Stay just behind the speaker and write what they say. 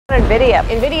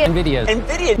Nvidia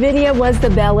was the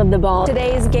belle of the ball.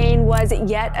 Today's gain was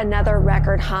yet another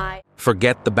record high.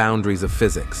 Forget the boundaries of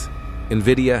physics.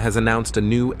 Nvidia has announced a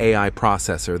new AI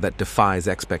processor that defies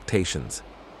expectations.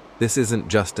 This isn't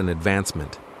just an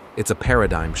advancement, it's a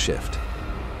paradigm shift.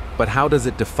 But how does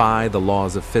it defy the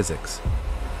laws of physics?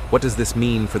 What does this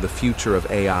mean for the future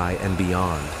of AI and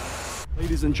beyond?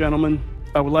 Ladies and gentlemen,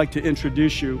 I would like to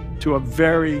introduce you to a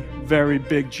very, very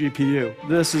big GPU.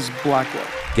 This is Blackwell.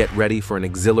 Get ready for an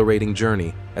exhilarating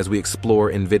journey as we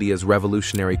explore Nvidia's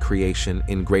revolutionary creation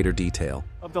in greater detail.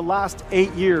 Of the last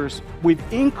 8 years, we've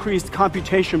increased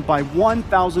computation by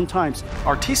 1,000 times.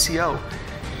 Our TCO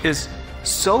is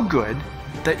so good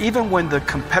that even when the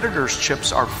competitors'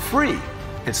 chips are free,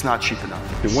 it's not cheap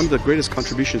enough. And one of the greatest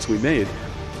contributions we made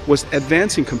was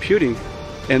advancing computing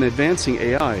and advancing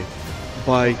AI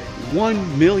by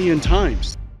 1 million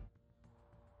times.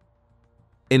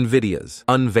 Nvidia's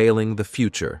unveiling the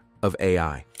future of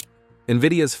AI.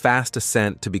 Nvidia's fast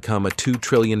ascent to become a $2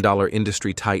 trillion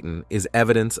industry titan is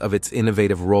evidence of its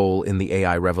innovative role in the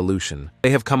AI revolution. They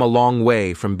have come a long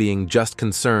way from being just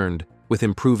concerned with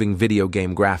improving video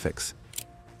game graphics.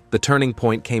 The turning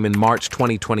point came in March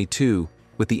 2022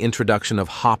 with the introduction of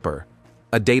Hopper,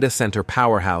 a data center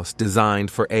powerhouse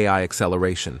designed for AI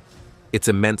acceleration. Its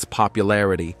immense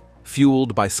popularity,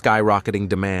 fueled by skyrocketing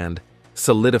demand,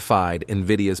 solidified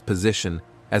Nvidia's position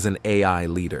as an AI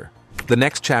leader. The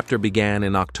next chapter began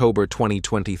in October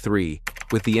 2023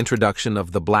 with the introduction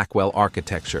of the Blackwell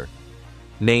architecture.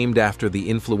 Named after the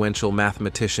influential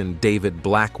mathematician David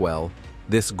Blackwell,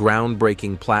 this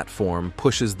groundbreaking platform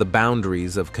pushes the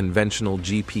boundaries of conventional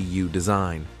GPU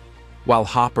design. While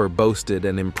Hopper boasted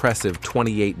an impressive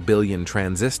 28 billion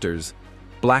transistors,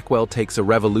 Blackwell takes a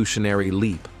revolutionary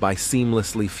leap by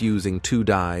seamlessly fusing two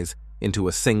dies into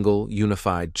a single,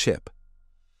 unified chip.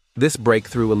 This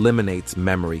breakthrough eliminates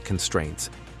memory constraints,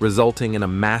 resulting in a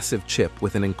massive chip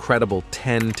with an incredible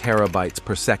 10 terabytes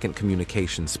per second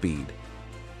communication speed.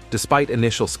 Despite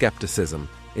initial skepticism,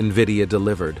 Nvidia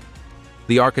delivered.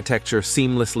 The architecture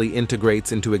seamlessly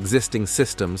integrates into existing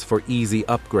systems for easy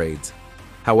upgrades.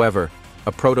 However,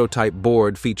 a prototype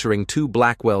board featuring 2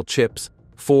 Blackwell chips,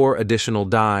 4 additional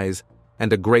dies,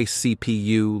 and a Grace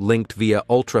CPU linked via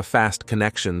ultra-fast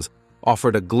connections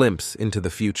offered a glimpse into the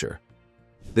future.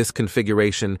 This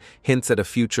configuration hints at a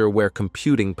future where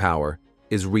computing power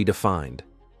is redefined.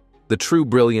 The true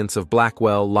brilliance of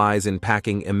Blackwell lies in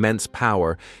packing immense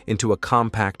power into a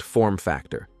compact form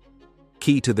factor.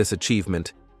 Key to this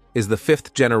achievement is the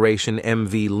 5th-generation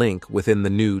NVLink within the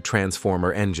new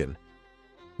Transformer engine.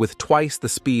 With twice the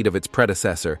speed of its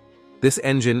predecessor, this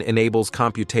engine enables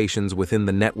computations within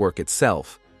the network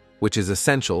itself, which is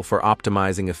essential for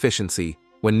optimizing efficiency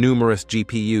when numerous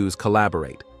GPUs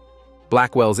collaborate.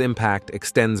 Blackwell's impact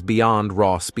extends beyond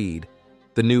raw speed.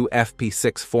 The new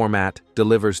FP6 format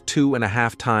delivers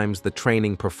 2.5 times the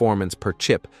training performance per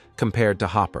chip compared to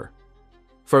Hopper.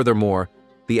 Furthermore,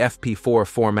 the FP4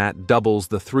 format doubles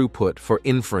the throughput for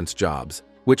inference jobs,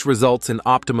 which results in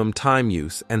optimum time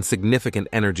use and significant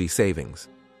energy savings.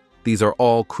 These are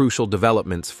all crucial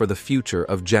developments for the future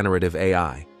of generative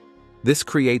AI. This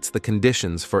creates the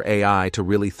conditions for AI to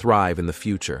really thrive in the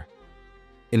future.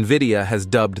 Nvidia has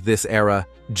dubbed this era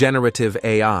generative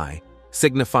AI,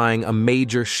 signifying a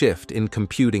major shift in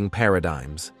computing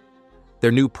paradigms.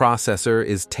 Their new processor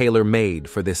is tailor-made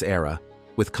for this era,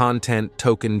 with content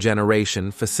token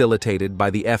generation facilitated by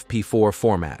the FP4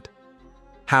 format.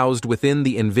 Housed within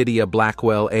the Nvidia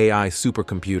Blackwell AI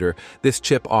supercomputer, this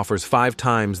chip offers 5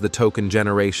 times the token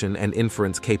generation and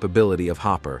inference capability of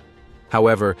Hopper.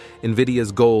 However,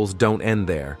 Nvidia's goals don't end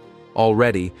there.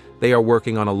 Already, they are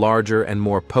working on a larger and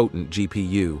more potent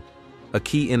GPU. A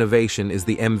key innovation is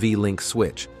the NVLink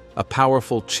switch, a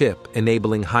powerful chip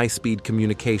enabling high-speed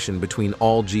communication between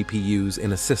all GPUs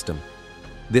in a system.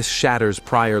 This shatters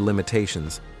prior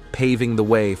limitations, paving the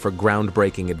way for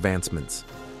groundbreaking advancements.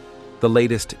 The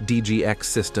latest DGX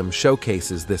system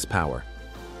showcases this power.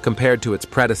 Compared to its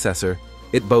predecessor,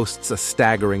 it boasts a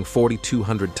staggering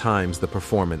 4,200 times the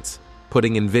performance,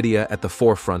 putting Nvidia at the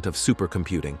forefront of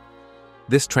supercomputing.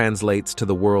 This translates to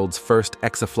the world's first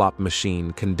exaflop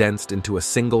machine condensed into a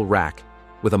single rack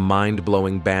with a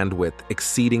mind-blowing bandwidth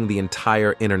exceeding the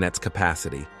entire internet's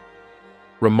capacity.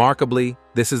 Remarkably,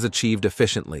 this is achieved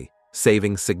efficiently,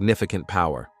 saving significant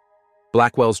power.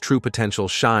 Blackwell's true potential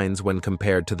shines when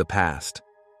compared to the past.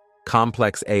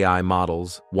 Complex AI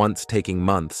models, once taking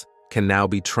months, can now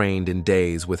be trained in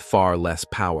days with far less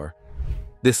power.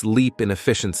 This leap in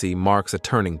efficiency marks a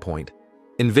turning point.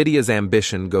 Nvidia's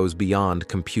ambition goes beyond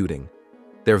computing.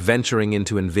 They're venturing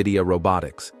into Nvidia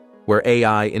robotics, where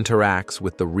AI interacts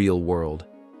with the real world.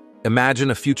 Imagine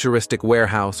a futuristic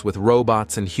warehouse with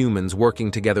robots and humans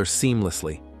working together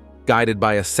seamlessly, guided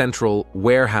by a central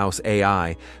warehouse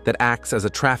AI that acts as a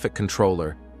traffic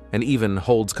controller and even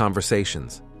holds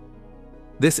conversations.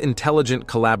 This intelligent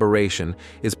collaboration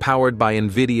is powered by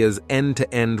Nvidia's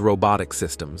end-to-end robotic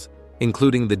systems,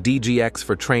 including the DGX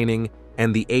for training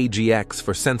and the AGX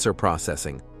for sensor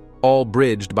processing, all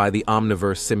bridged by the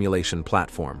Omniverse simulation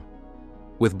platform.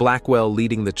 With Blackwell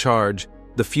leading the charge,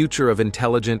 the future of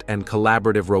intelligent and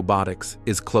collaborative robotics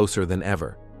is closer than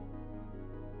ever.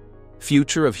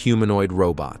 Future of humanoid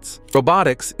robots.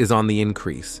 Robotics is on the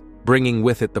increase, bringing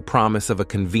with it the promise of a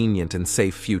convenient and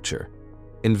safe future.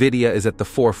 Nvidia is at the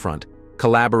forefront,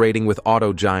 collaborating with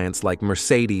auto giants like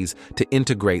Mercedes to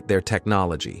integrate their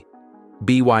technology.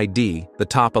 BYD, the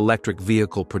top electric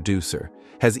vehicle producer,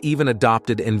 has even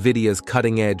adopted Nvidia's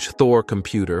cutting-edge Thor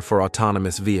computer for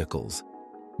autonomous vehicles.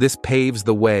 This paves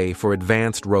the way for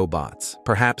advanced robots,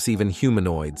 perhaps even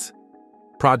humanoids.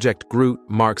 Project Groot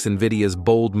marks Nvidia's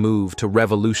bold move to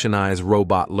revolutionize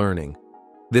robot learning.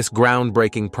 This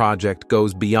groundbreaking project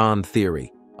goes beyond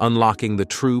theory, unlocking the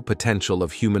true potential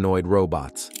of humanoid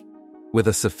robots. With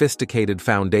a sophisticated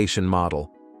foundation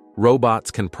model, robots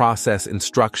can process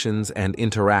instructions and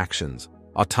interactions,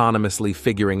 autonomously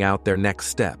figuring out their next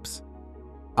steps.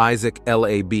 Isaac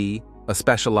Lab, a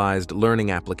specialized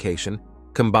learning application,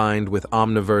 combined with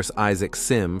Omniverse Isaac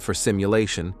Sim for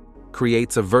simulation,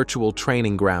 creates a virtual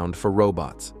training ground for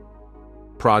robots.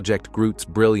 Project Groot's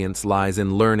brilliance lies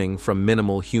in learning from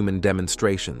minimal human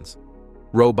demonstrations.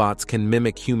 Robots can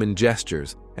mimic human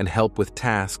gestures and help with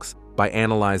tasks by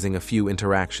analyzing a few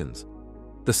interactions.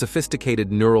 The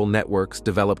sophisticated neural networks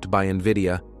developed by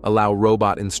Nvidia allow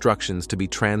robot instructions to be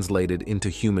translated into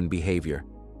human behavior.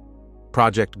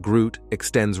 Project Groot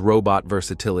extends robot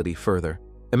versatility further.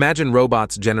 Imagine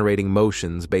robots generating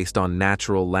motions based on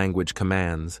natural language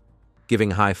commands,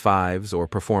 giving high fives or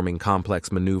performing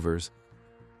complex maneuvers.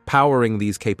 Powering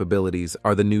these capabilities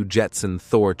are the new Jetson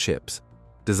Thor chips,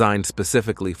 designed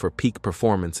specifically for peak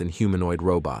performance in humanoid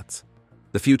robots.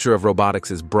 The future of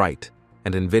robotics is bright,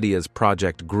 and Nvidia's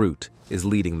Project Groot is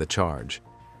leading the charge.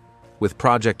 With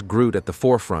Project Groot at the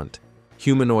forefront,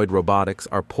 humanoid robotics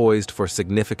are poised for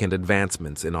significant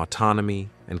advancements in autonomy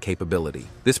and capability.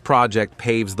 This project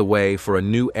paves the way for a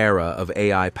new era of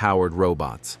AI-powered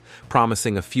robots,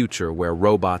 promising a future where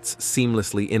robots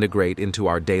seamlessly integrate into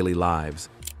our daily lives,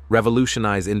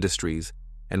 revolutionize industries,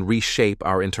 and reshape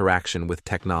our interaction with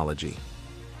technology.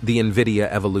 The Nvidia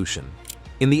evolution.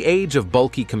 In the age of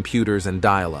bulky computers and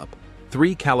dial-up,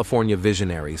 3 California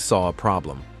visionaries saw a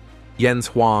problem. Jens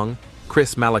Huang,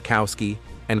 Chris Malachowski,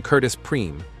 and Curtis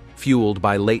Preem, fueled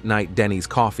by late-night Denny's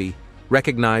coffee,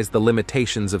 recognized the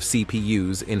limitations of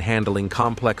CPUs in handling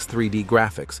complex 3D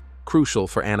graphics, crucial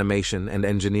for animation and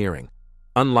engineering.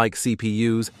 Unlike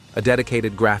CPUs, a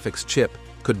dedicated graphics chip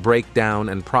could break down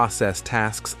and process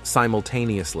tasks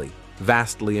simultaneously,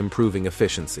 vastly improving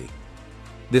efficiency.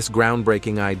 This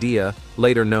groundbreaking idea,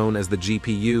 later known as the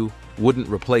GPU, wouldn't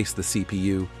replace the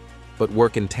CPU, but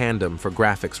work in tandem for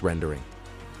graphics rendering.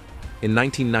 In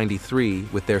 1993,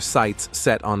 with their sights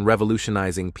set on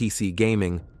revolutionizing PC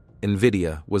gaming,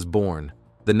 Nvidia was born.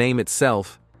 The name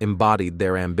itself embodied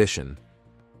their ambition.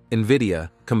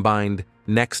 Nvidia combined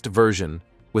next version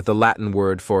with the Latin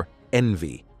word for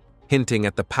envy, hinting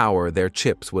at the power their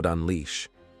chips would unleash.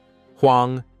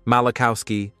 Huang,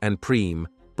 Malachowski, and Preem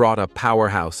brought a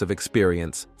powerhouse of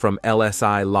experience from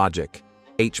LSI Logic,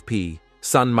 HP,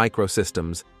 Sun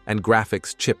Microsystems, and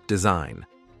graphics chip design,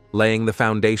 laying the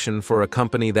foundation for a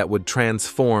company that would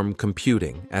transform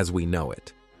computing as we know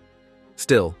it.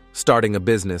 Still, starting a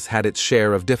business had its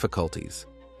share of difficulties.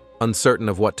 Uncertain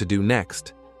of what to do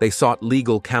next, they sought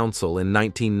legal counsel in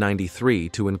 1993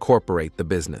 to incorporate the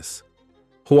business.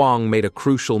 Huang made a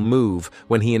crucial move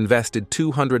when he invested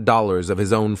 $200 of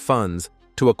his own funds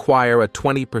to acquire a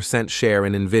 20% share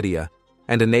in Nvidia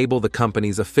and enable the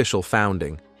company's official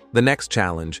founding. The next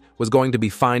challenge was going to be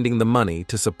finding the money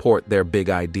to support their big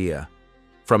idea.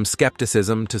 From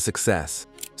skepticism to success,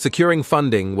 securing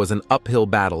funding was an uphill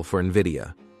battle for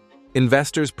Nvidia.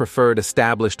 Investors preferred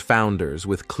established founders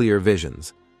with clear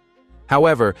visions.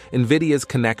 However, Nvidia's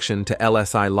connection to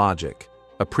LSI Logic,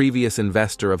 a previous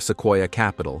investor of Sequoia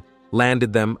Capital,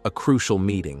 landed them a crucial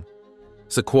meeting.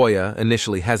 Sequoia,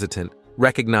 initially hesitant,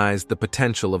 recognized the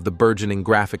potential of the burgeoning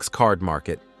graphics card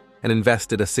market and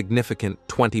invested a significant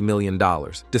 $20 million.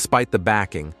 Despite the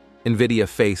backing, Nvidia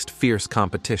faced fierce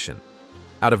competition.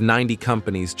 Out of 90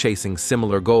 companies chasing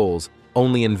similar goals,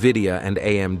 only Nvidia and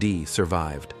AMD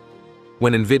survived.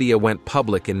 When Nvidia went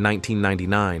public in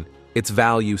 1999, its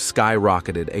value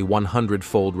skyrocketed, a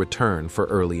 100-fold return for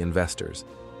early investors.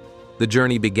 The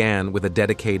journey began with a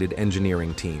dedicated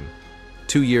engineering team.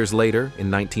 2 years later,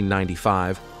 in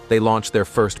 1995, they launched their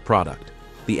first product,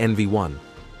 the NV1.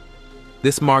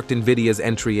 This marked Nvidia's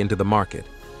entry into the market,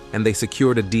 and they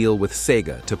secured a deal with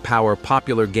Sega to power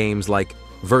popular games like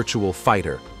Virtual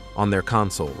Fighter on their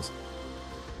consoles.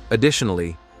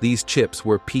 Additionally, these chips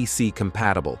were PC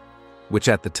compatible, which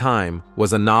at the time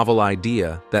was a novel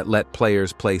idea that let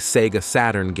players play Sega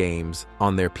Saturn games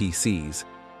on their PCs.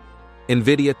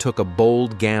 Nvidia took a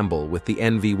bold gamble with the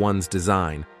NV1's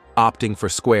design, opting for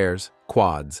squares,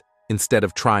 quads, instead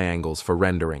of triangles for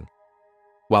rendering.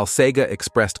 While Sega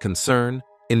expressed concern,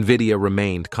 Nvidia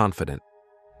remained confident.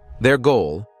 Their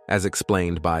goal, as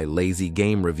explained by Lazy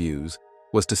Game Reviews,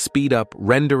 was to speed up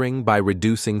rendering by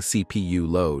reducing CPU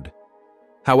load.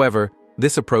 However,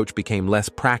 this approach became less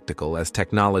practical as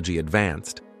technology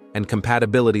advanced, and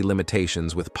compatibility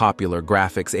limitations with popular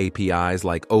graphics APIs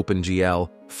like OpenGL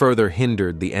further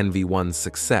hindered the NV1's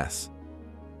success.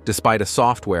 Despite a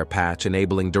software patch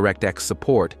enabling DirectX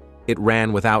support, it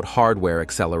ran without hardware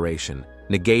acceleration,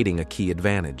 negating a key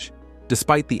advantage.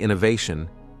 Despite the innovation,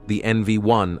 the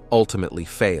NV1 ultimately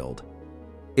failed.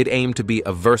 It aimed to be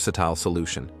a versatile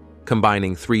solution,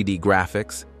 combining 3D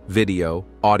graphics, video,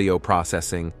 audio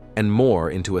processing, and more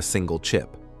into a single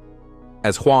chip.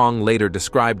 As Huang later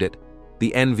described it,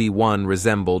 the NV1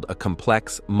 resembled a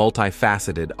complex,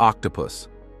 multifaceted octopus,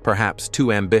 perhaps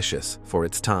too ambitious for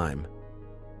its time.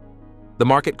 The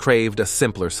market craved a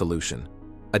simpler solution,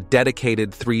 a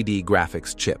dedicated 3D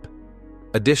graphics chip.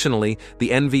 Additionally, the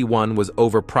NV1 was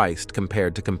overpriced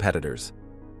compared to competitors.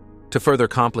 To further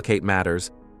complicate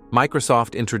matters,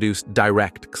 Microsoft introduced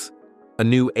DirectX, a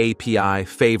new API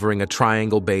favoring a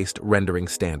triangle-based rendering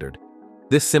standard.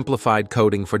 This simplified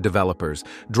coding for developers,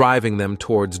 driving them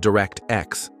towards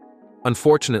DirectX.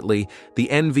 Unfortunately, the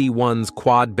NV1's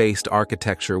quad-based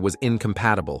architecture was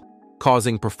incompatible,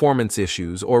 causing performance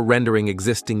issues or rendering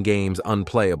existing games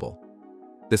unplayable.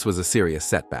 This was a serious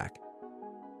setback.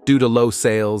 Due to low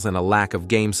sales and a lack of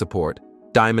game support,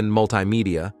 Diamond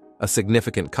Multimedia, a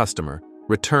significant customer,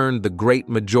 returned the great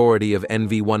majority of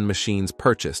NV1 machines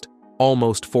purchased,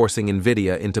 almost forcing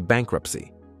Nvidia into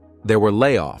bankruptcy. There were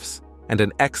layoffs and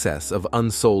an excess of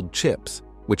unsold chips,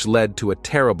 which led to a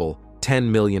terrible $10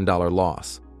 million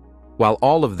loss. While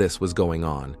all of this was going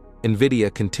on,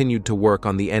 Nvidia continued to work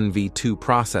on the NV2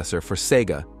 processor for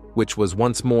Sega, which was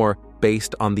once more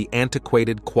based on the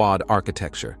antiquated quad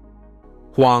architecture.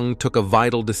 Huang took a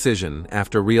vital decision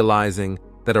after realizing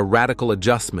that a radical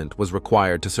adjustment was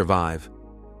required to survive.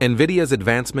 Nvidia's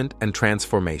advancement and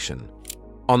transformation.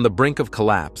 On the brink of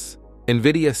collapse,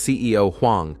 Nvidia CEO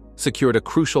Huang secured a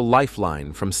crucial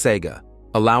lifeline from Sega,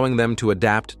 allowing them to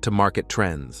adapt to market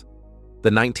trends.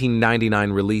 The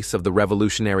 1999 release of the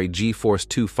revolutionary GeForce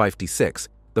 256,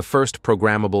 the first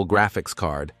programmable graphics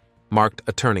card, marked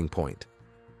a turning point.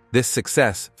 This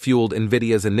success fueled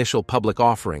Nvidia's initial public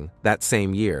offering that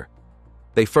same year.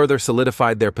 They further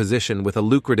solidified their position with a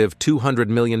lucrative $200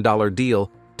 million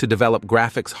deal to develop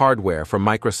graphics hardware for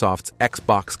Microsoft's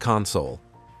Xbox console.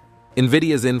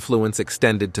 Nvidia's influence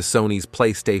extended to Sony's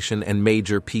PlayStation and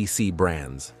major PC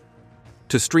brands.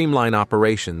 To streamline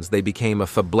operations, they became a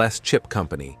fabless chip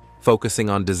company, focusing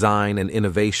on design and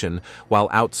innovation while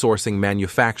outsourcing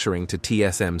manufacturing to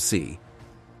TSMC.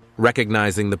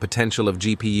 Recognizing the potential of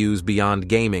GPUs beyond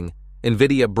gaming,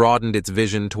 Nvidia broadened its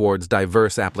vision towards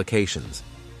diverse applications.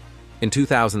 In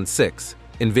 2006,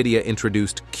 Nvidia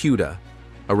introduced CUDA,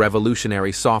 a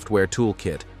revolutionary software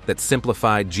toolkit that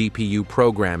simplified GPU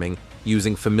programming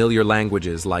using familiar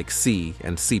languages like C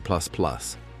and C++.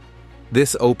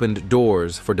 This opened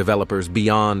doors for developers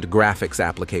beyond graphics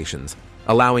applications,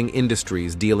 allowing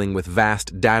industries dealing with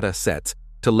vast data sets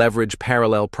to leverage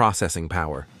parallel processing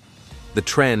power. The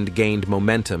trend gained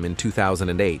momentum in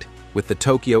 2008, with the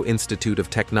Tokyo Institute of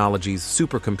Technology's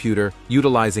supercomputer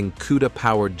utilizing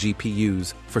CUDA-powered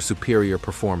GPUs for superior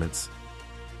performance.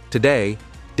 Today,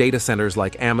 data centers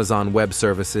like Amazon Web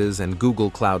Services and Google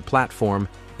Cloud Platform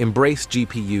embrace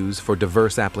GPUs for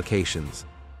diverse applications,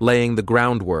 laying the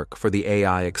groundwork for the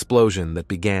AI explosion that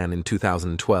began in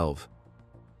 2012.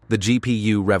 The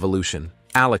GPU revolution.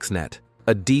 AlexNet,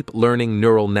 a deep learning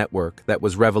neural network that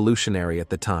was revolutionary at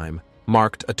the time,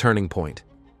 marked a turning point.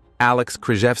 Alex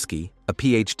Krzyzewski, a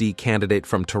PhD candidate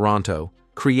from Toronto,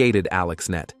 created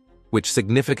AlexNet, which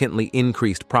significantly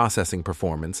increased processing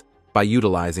performance by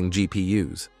utilizing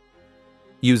GPUs.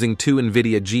 Using two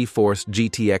Nvidia GeForce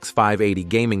GTX 580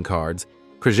 gaming cards,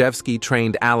 Krzyzewski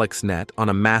trained AlexNet on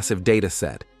a massive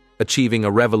dataset, achieving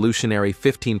a revolutionary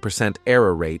 15%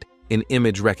 error rate in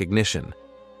image recognition,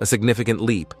 a significant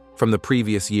leap from the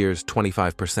previous year's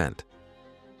 25%.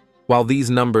 While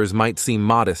these numbers might seem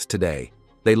modest today,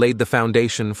 they laid the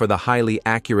foundation for the highly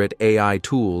accurate AI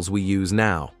tools we use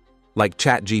now, like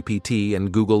ChatGPT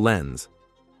and Google Lens.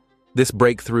 This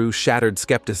breakthrough shattered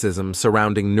skepticism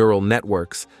surrounding neural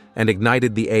networks and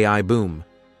ignited the AI boom,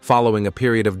 following a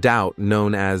period of doubt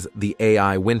known as the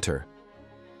AI winter.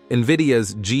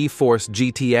 Nvidia's GeForce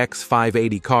GTX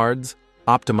 580 cards,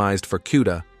 optimized for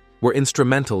CUDA, were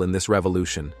instrumental in this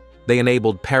revolution. They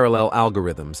enabled parallel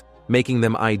algorithms, making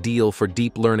them ideal for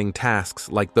deep learning tasks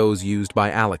like those used by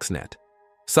AlexNet.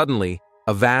 Suddenly,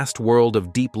 a vast world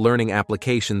of deep learning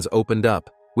applications opened up,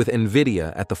 with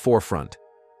Nvidia at the forefront.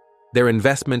 Their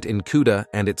investment in CUDA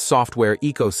and its software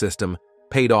ecosystem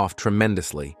paid off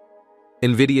tremendously.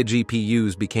 Nvidia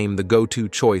GPUs became the go-to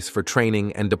choice for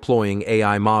training and deploying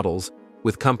AI models,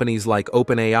 with companies like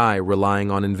OpenAI relying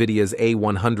on Nvidia's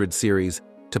A100 series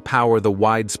to power the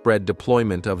widespread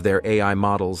deployment of their AI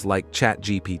models like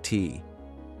ChatGPT.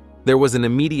 There was an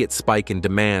immediate spike in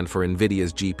demand for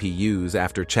Nvidia's GPUs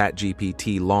after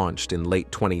ChatGPT launched in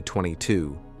late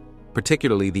 2022.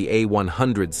 Particularly the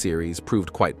A100 series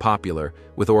proved quite popular,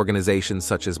 with organizations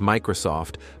such as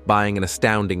Microsoft buying an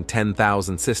astounding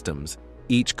 10,000 systems,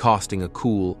 each costing a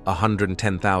cool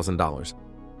 $110,000.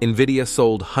 Nvidia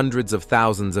sold hundreds of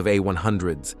thousands of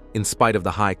A100s in spite of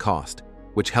the high cost,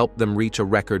 which helped them reach a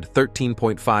record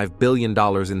 $13.5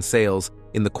 billion in sales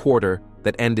in the quarter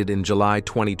that ended in July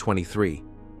 2023,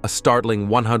 a startling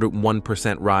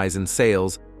 101% rise in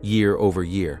sales year over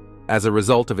year. As a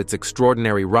result of its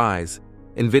extraordinary rise,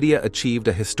 Nvidia achieved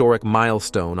a historic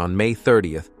milestone on May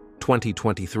 30th,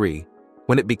 2023,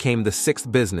 when it became the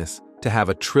sixth business to have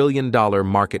a $1 trillion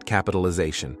market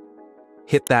capitalization.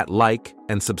 Hit that like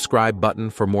and subscribe button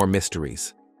for more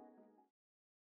mysteries.